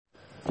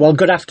Well,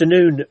 good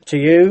afternoon to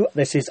you.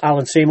 This is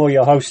Alan Seymour,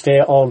 your host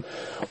here on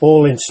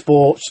All in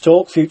Sports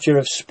Talk, Future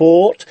of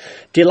Sport.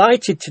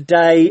 Delighted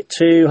today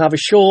to have a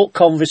short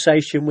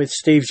conversation with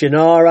Steve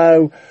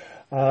Gennaro,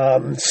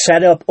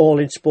 set up All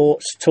in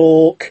Sports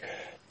Talk.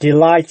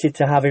 Delighted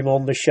to have him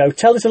on the show.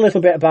 Tell us a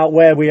little bit about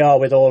where we are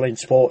with All in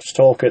Sports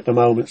Talk at the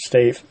moment,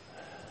 Steve.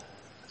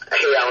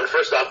 Hey, Alan,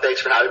 first off,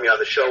 thanks for having me on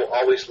the show.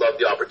 Always love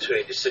the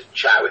opportunity to sit and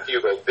chat with you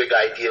about big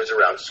ideas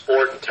around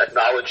sport and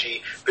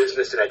technology,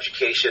 business and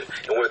education,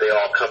 and where they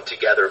all come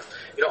together.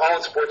 You know, All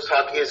in Sports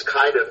Talk is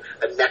kind of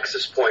a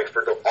nexus point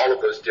for all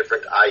of those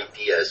different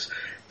ideas.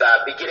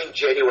 Beginning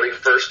January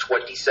 1st,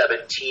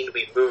 2017,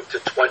 we moved to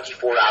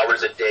 24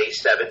 hours a day,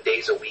 7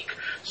 days a week,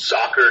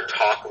 soccer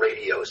talk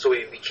radio. So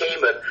we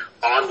became an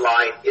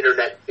online,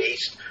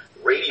 internet-based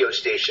radio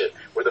station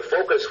where the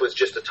focus was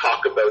just to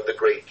talk about the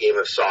great game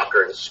of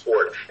soccer and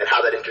sport and how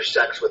that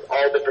intersects with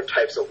all different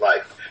types of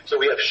life. So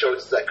we have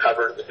shows that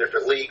cover the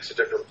different leagues, the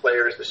different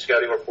players, the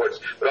scouting reports,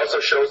 but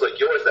also shows like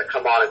yours that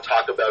come on and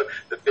talk about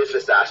the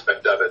business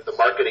aspect of it, the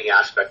marketing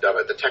aspect of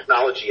it, the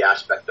technology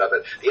aspect of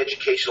it, the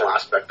educational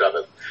aspect of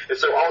it. And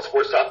so All in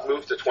Sports Talk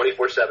moved to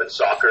 24/7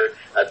 soccer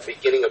at the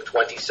beginning of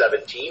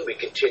 2017. We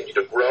continue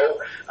to grow,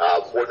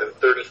 more than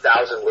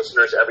 30,000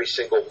 listeners every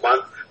single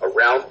month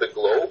around the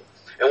globe.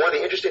 And one of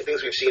the interesting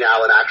things we've seen,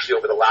 Alan, actually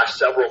over the last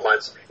several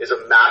months is a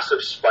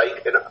massive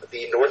spike in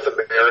the North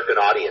American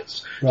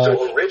audience. Right.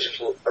 So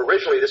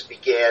originally this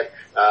began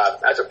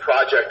as a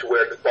project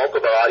where the bulk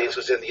of our audience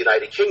was in the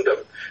United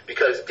Kingdom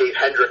because Dave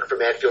Hendrick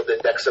from Anfield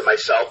Index and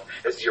myself,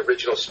 as the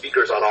original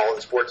speakers on All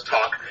in Sports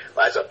Talk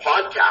as a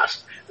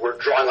podcast, we're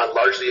drawing on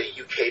largely a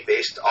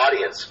UK-based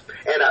audience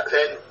and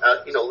then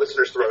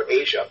listeners throughout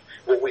Asia.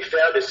 What we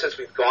found is since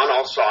we've gone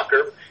all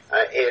soccer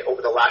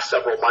over the last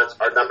several months,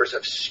 our numbers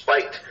have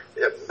spiked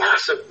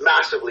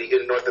massively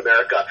in North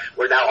America,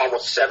 where now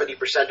almost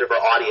 70% of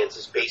our audience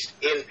is based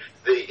in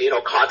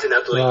the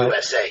continental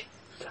USA.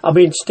 I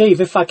mean, Steve,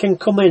 if I can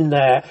come in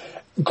there,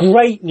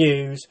 great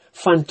news,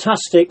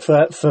 fantastic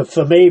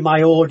for me,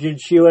 my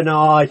audience, you and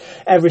I,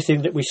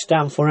 everything that we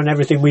stand for and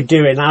everything we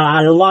do. And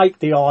I like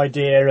the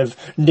idea of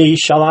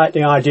niche, I like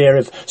the idea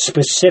of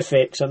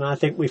specifics, and I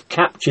think we've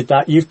captured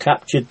that, you've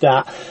captured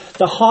that.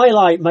 The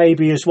highlight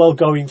maybe as well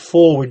going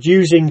forward,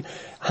 using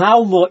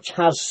how much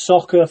has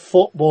soccer,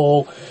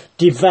 football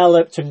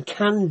developed and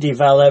can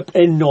develop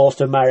in North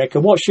America?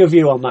 What's your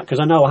view on that? Because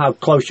I know how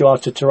close you are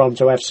to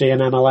Toronto FC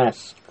and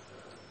MLS.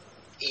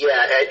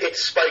 Yeah,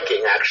 it's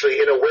spiking, actually,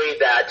 in a way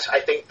that I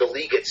think the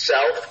league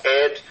itself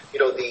and,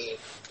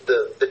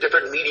 the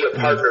different media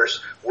partners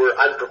were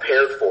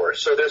unprepared for.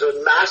 So there's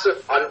a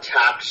massive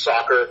untapped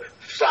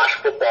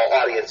soccer/football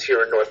audience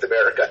here in North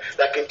America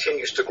that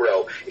continues to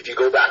grow. If you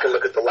go back and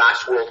look at the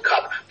last World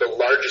Cup, the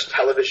largest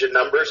television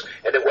numbers,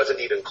 and it wasn't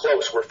even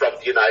close, were from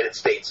the United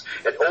States.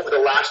 And over the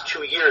last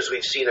 2 years,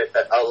 we've seen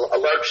a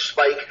large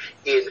spike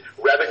in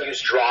revenues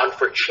drawn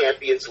for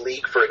Champions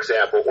League, for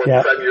example, or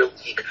Premier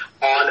League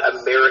on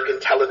American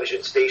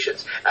television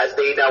stations, as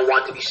they now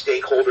want to be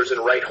stakeholders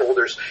and right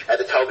holders at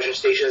the television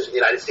stations in the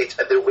United States,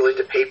 and they're willing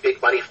to pay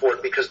big money for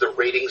it because the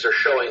ratings are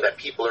showing that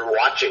people are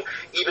watching.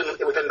 Even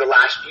within the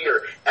last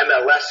year,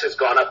 MLS has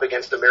gone up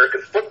against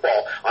American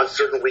football on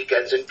certain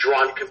weekends and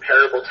drawn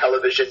comparable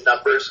television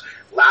numbers.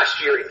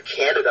 Last year in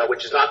Canada,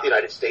 which is not the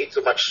United States,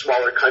 a much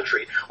smaller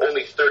country,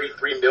 only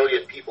 33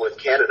 million people in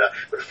Canada,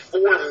 but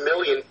 4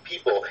 million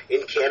people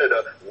in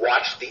Canada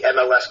watched the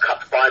MLS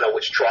Cup final,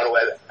 which Toronto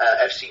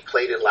FC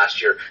played in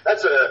last year.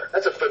 That's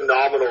a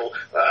phenomenal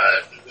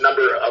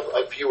number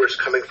of viewers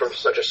coming from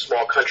such a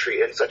small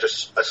country and such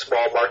a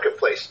small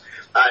marketplace.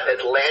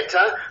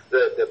 Atlanta,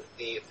 the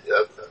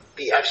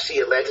FC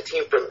Atlanta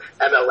team from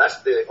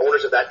MLS, the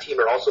owners of that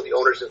team are also the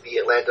owners of the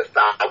Atlanta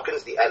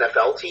Falcons, the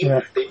NFL team.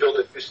 Yeah. They built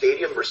a new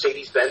stadium,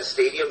 Mercedes-Benz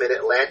Stadium in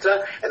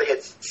Atlanta, and they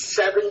had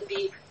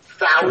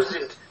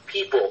 70,000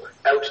 people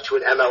out to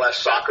an MLS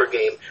soccer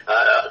game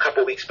a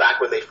couple weeks back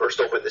when they first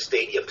opened the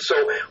stadium. So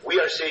we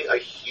are seeing a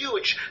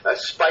huge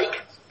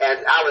spike.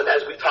 And Alan,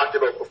 as we talked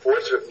about before,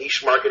 sort of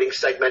niche marketing,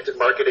 segmented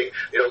marketing,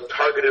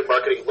 targeted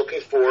marketing,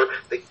 looking for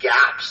the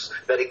gaps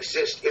that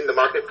exist in the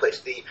marketplace,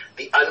 the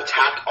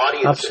untapped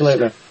audiences.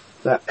 Absolutely.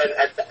 Yeah.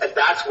 And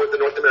that's what the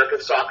North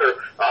American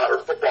soccer or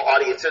football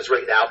audience is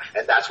right now,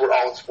 and that's where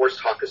All in Sports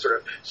Talk has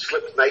sort of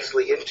slipped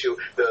nicely into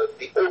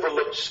the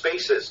overlooked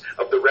spaces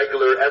of the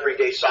regular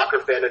everyday soccer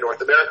fan in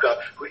North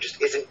America who just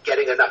isn't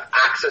getting enough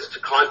access to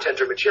content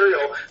or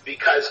material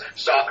because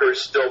soccer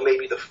is still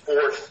maybe the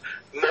fourth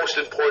most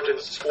important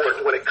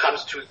sport when it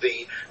comes to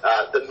the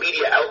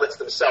media outlets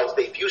themselves.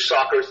 They view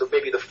soccer as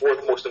maybe the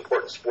fourth most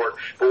important sport,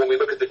 but when we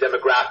look at the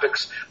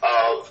demographics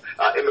of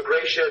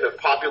immigration, of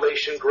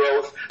population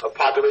growth, of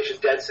population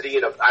density,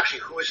 and of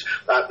actually who's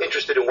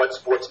interested in what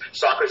sports,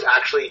 soccer's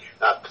actually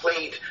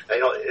played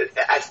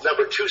as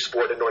number 2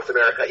 sport in North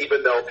America,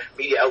 even though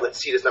media outlets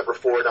see it as number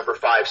 4 or number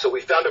 5. So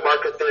we found a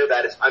market there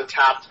that is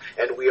untapped,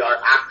 and we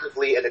are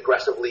actively and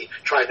aggressively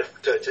trying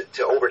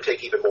to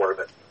overtake even more of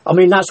it. I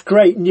mean, that's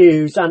great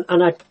news, and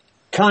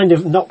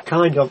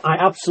I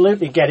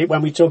absolutely get it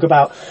when we talk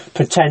about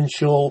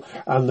potential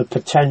and the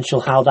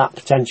potential, how that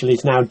potential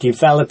is now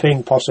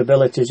developing,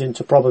 possibilities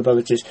into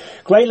probabilities.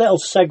 Great little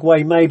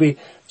segue maybe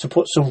to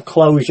put some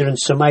closure and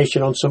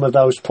summation on some of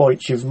those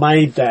points you've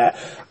made there.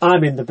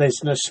 I'm in the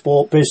business,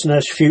 sport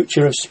business,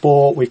 future of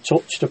sport. We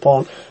touched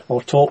upon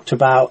or talked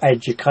about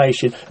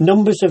education.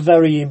 Numbers are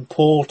very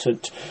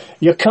important.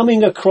 You're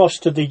coming across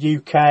to the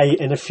UK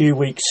in a few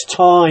weeks'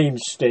 time,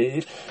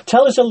 Steve.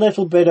 Tell us a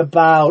little bit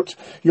about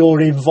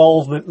your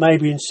involvement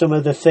maybe in some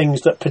of the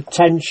things that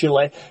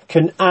potentially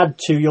can add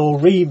to your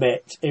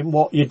remit in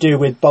what you do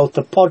with both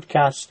the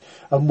podcast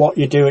and what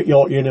you do at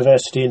York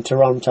University in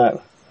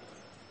Toronto.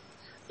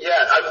 Yeah,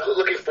 I'm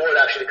looking forward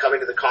actually to coming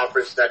to the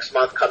conference next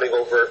month, coming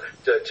over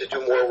to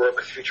do more work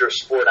with Future of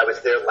Sport. I was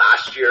there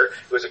last year.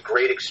 It was a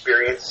great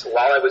experience.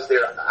 While I was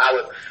there,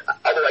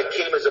 although I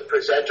came as a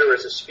presenter,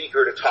 as a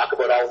speaker to talk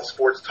about All In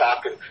Sports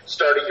Talk and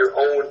starting your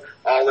own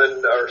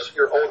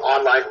your own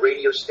online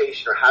radio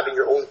station or having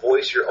your own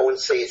voice, your own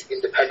say is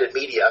independent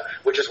media,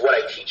 which is what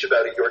I teach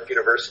about at York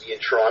University in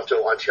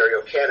Toronto,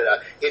 Ontario,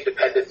 Canada.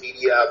 Independent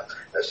media,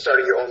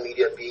 starting your own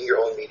media, being your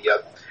own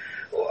media.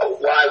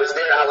 While I was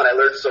there, Alan, I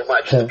learned so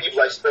much. The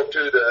people I spoke to,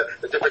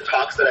 the different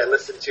talks that I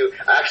listened to,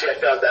 I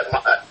found that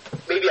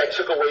maybe I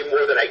took away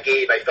more than I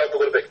gave. I felt a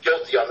little bit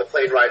guilty on the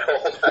plane ride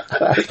home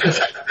because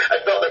I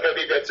felt like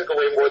maybe I took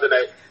away more than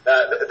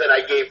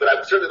I gave. But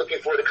I'm certainly looking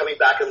forward to coming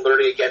back and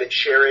learning again and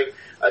sharing.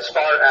 As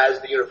far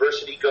as the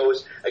university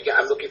goes, again,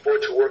 I'm looking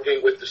forward to working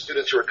with the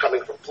students who are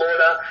coming from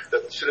Florida,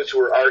 the students who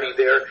are already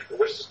there in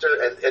Worcester,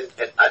 and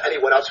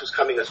anyone else who's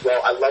coming as well.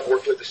 I love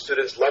working with the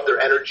students, love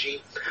their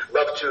energy,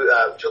 love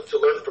to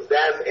learn from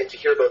them and to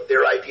hear about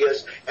their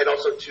ideas, and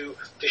also to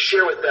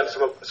share with them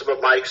some of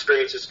my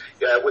experiences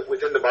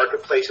within the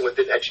marketplace and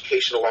within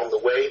education along the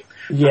way.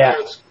 Yeah.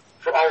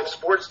 For All In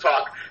Sports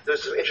Talk,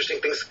 there's some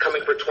interesting things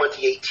coming for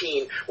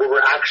 2018 where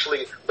we're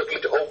actually looking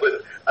to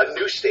open a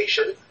new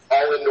station,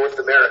 All In North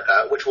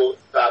America, which will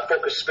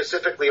focus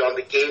specifically on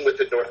the game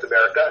within North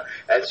America.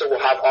 And so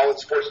we'll have All In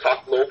Sports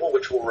Talk Global,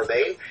 which will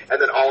remain,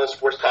 and then All In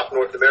Sports Talk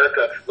North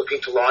America looking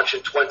to launch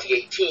in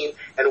 2018.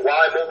 And while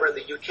I'm over in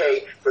the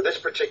UK for this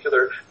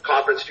particular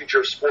conference, Future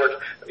of Sport,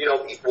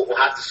 we'll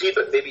have to see,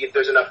 but maybe if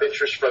there's enough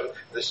interest from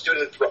the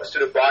student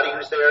body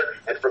who's there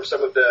and from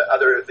some of the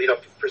other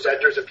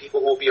presenters and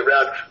people who will be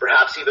around,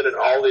 perhaps even an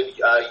All In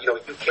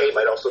UK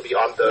might also be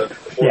on the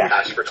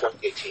forecast for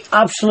 2018.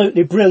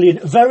 Absolutely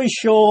brilliant. Very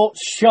short,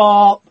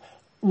 sharp.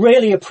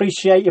 Really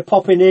appreciate you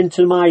popping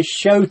into my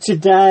show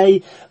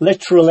today,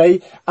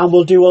 literally, and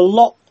we'll do a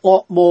lot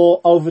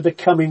more over the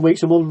coming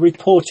weeks, and we'll be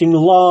reporting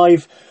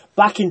live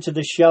back into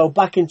the show,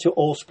 back into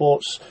All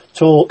Sports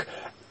Talk,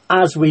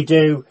 as we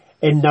do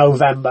in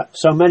November.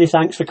 So many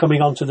thanks for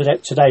coming on to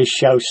today's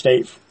show,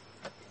 Steve.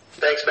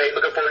 Thanks, mate.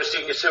 Looking forward to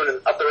seeing you soon, and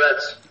up the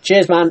Reds.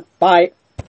 Cheers, man. Bye.